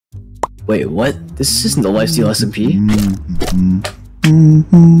Wait, what? This isn't the Lifesteal SMP.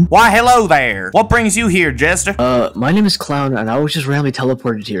 Why, hello there. What brings you here, Jester? My name is Clown, and I was just randomly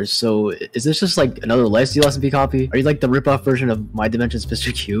teleported here, so is this just like another Lifesteal SMP copy? Are you like the ripoff version of My Dimension's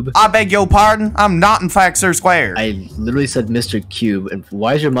Mr. Cube? I beg your pardon? I'm not in fact Sir Square. I literally said Mr. Cube, and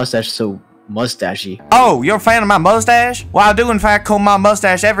why is your mustache so mustachy? Oh, you're a fan of my mustache? Well, I do in fact comb my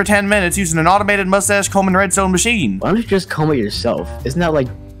mustache every 10 minutes using an automated mustache combing redstone machine. Why don't you just comb it yourself? Isn't that like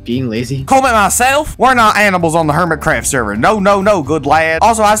being lazy? Comb it myself? We're not animals on the Hermitcraft server. No, good lad.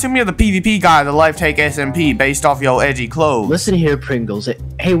 Also, I assume you're the PvP guy, the Lifetake SMP, based off your edgy clothes. Listen here, Pringles.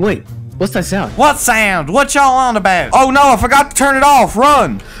 Hey, wait. What's that sound? What sound? What y'all on about? Oh no, I forgot to turn it off.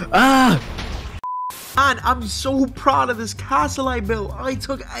 Run! Ah! Man, I'm so proud of this castle I built. I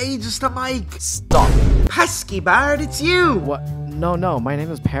took ages to make. Stop. Pesky bird, it's you. What? No, my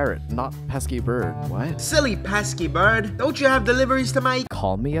name is Parrot, not Pesky Bird. What? Silly pesky bird. Don't you have deliveries to make?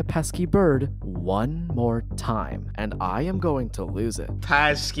 Call me a pesky bird one more time, and I am going to lose it.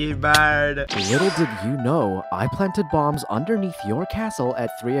 Pesky bird. Little did you know, I planted bombs underneath your castle at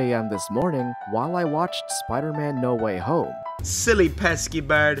 3 AM this morning while I watched Spider-Man No Way Home. Silly pesky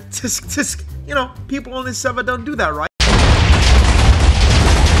bird. Tisk tisk. You know, people on this server don't do that, right?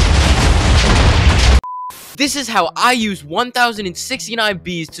 This is how I use 1069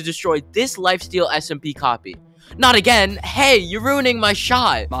 bees to destroy this Lifesteal SMP copy. Not again. Hey, you're ruining my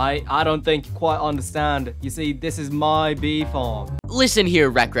shot. I don't think you quite understand. You see, this is my bee farm. Listen here,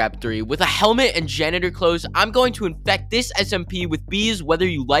 Wreck-Rap3. With a helmet and janitor clothes, I'm going to infect this SMP with bees whether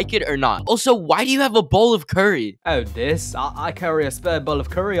you like it or not. Also, why do you have a bowl of curry? Oh, this? I carry a spare bowl of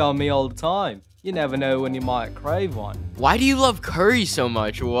curry on me all the time. You never know when you might crave one. Why do you love curry so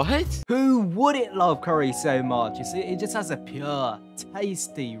much? What? Who wouldn't love curry so much? You see, it just has a pure,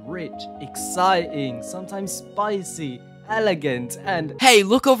 tasty, rich, exciting, sometimes spicy, elegant, and... Hey,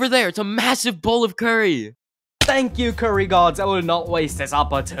 look over there. It's a massive bowl of curry. Thank you, curry gods. I will not waste this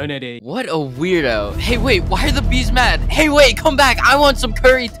opportunity. What a weirdo. Hey, wait, why are the bees mad? Hey, wait, come back. I want some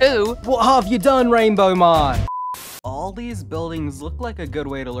curry too. What have you done, Rainbow Man? All these buildings look like a good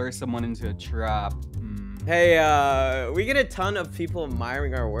way to lure someone into a trap. Hey, we get a ton of people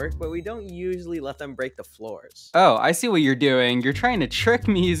admiring our work, but we don't usually let them break the floors. Oh, I see what you're doing. You're trying to trick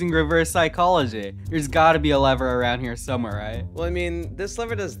me using reverse psychology. There's gotta be a lever around here somewhere, right? Well, I mean, this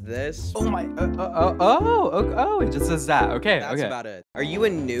lever does this. Oh my, it just does that. Okay, That's about it. Are you a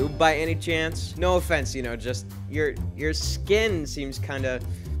noob by any chance? No offense, you know, just your skin seems kind of,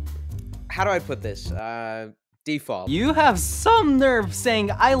 how do I put this? Default. You have some nerve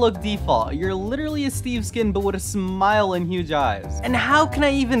saying I look default. You're literally a Steve skin, but with a smile and huge eyes. And how can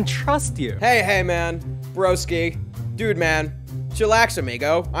I even trust you? Hey, man. Broski. Dude, man. Chillax,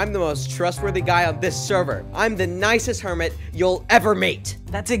 amigo. I'm the most trustworthy guy on this server. I'm the nicest hermit you'll ever meet.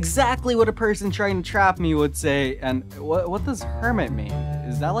 That's exactly what a person trying to trap me would say. And what does hermit mean?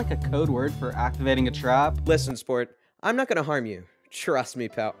 Is that like a code word for activating a trap? Listen, sport. I'm not gonna harm you. Trust me,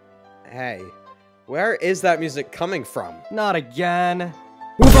 pal. Hey. Where is that music coming from? Not again.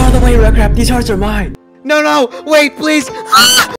 Move out of the way, Wreck-Rap. These hearts are mine. No, wait, please. Ah!